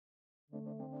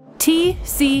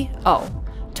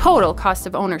TCO, total cost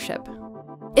of ownership.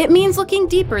 It means looking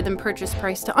deeper than purchase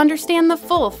price to understand the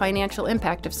full financial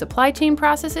impact of supply chain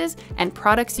processes and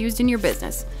products used in your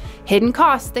business, hidden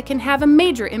costs that can have a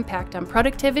major impact on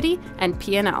productivity and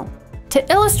P&L.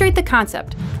 To illustrate the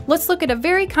concept, let's look at a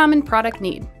very common product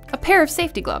need, a pair of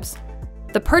safety gloves.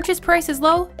 The purchase price is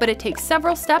low, but it takes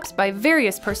several steps by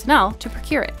various personnel to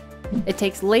procure it. It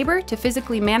takes labor to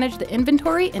physically manage the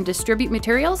inventory and distribute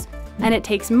materials, and it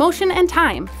takes motion and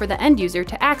time for the end user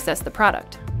to access the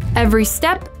product. Every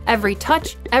step, every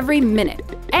touch, every minute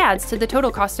adds to the total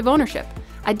cost of ownership,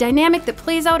 a dynamic that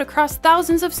plays out across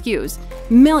thousands of SKUs,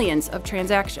 millions of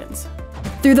transactions.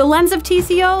 Through the lens of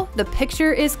TCO, the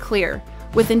picture is clear.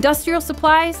 With industrial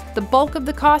supplies, the bulk of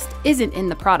the cost isn't in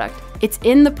the product, it's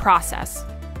in the process.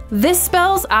 This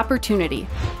spells opportunity,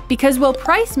 because while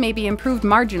price may be improved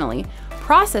marginally,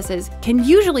 processes can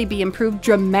usually be improved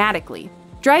dramatically,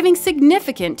 driving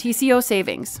significant TCO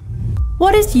savings.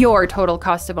 What is your total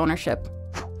cost of ownership?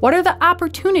 What are the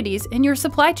opportunities in your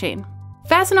supply chain?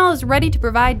 Fastenal is ready to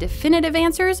provide definitive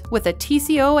answers with a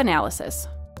TCO analysis.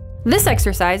 This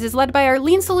exercise is led by our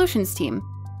Lean Solutions team,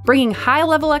 bringing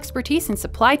high-level expertise in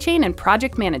supply chain and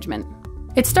project management.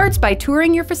 It starts by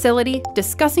touring your facility,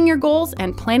 discussing your goals,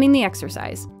 and planning the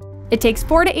exercise. It takes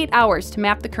 4 to 8 hours to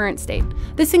map the current state.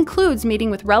 This includes meeting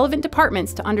with relevant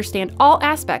departments to understand all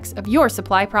aspects of your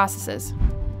supply processes.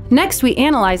 Next, we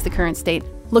analyze the current state,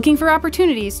 looking for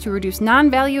opportunities to reduce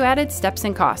non-value-added steps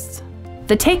and costs.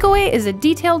 The takeaway is a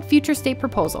detailed future state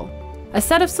proposal, a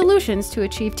set of solutions to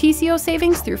achieve TCO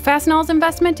savings through Fastenal's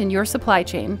investment in your supply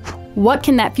chain. What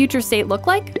can that future state look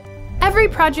like? Every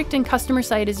project and customer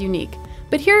site is unique,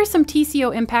 but here are some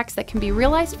TCO impacts that can be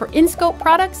realized for in-scope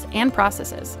products and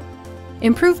processes.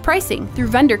 Improved pricing through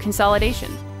vendor consolidation.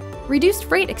 Reduced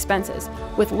freight expenses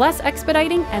with less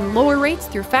expediting and lower rates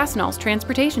through Fastenal's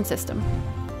transportation system.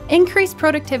 Increased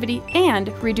productivity and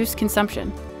reduced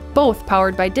consumption, both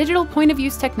powered by digital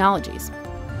point-of-use technologies.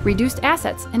 Reduced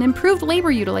assets and improved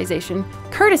labor utilization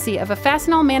courtesy of a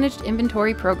Fastenal managed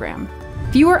inventory program.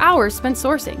 Fewer hours spent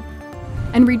sourcing.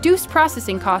 And reduced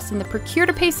processing costs in the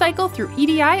procure-to-pay cycle through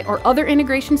EDI or other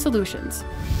integration solutions.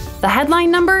 The headline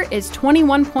number is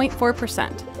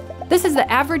 21.4%. This is the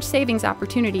average savings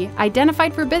opportunity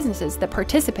identified for businesses that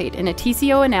participate in a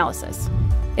TCO analysis.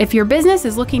 If your business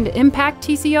is looking to impact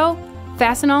TCO,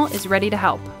 Fastenal is ready to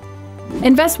help.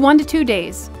 Invest 1 to 2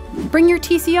 days. Bring your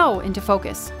TCO into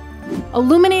focus.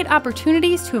 Illuminate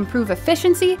opportunities to improve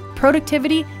efficiency,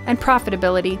 productivity, and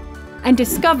profitability, and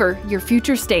discover your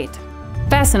future state.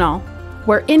 Fastenal,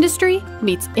 where industry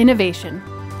meets innovation.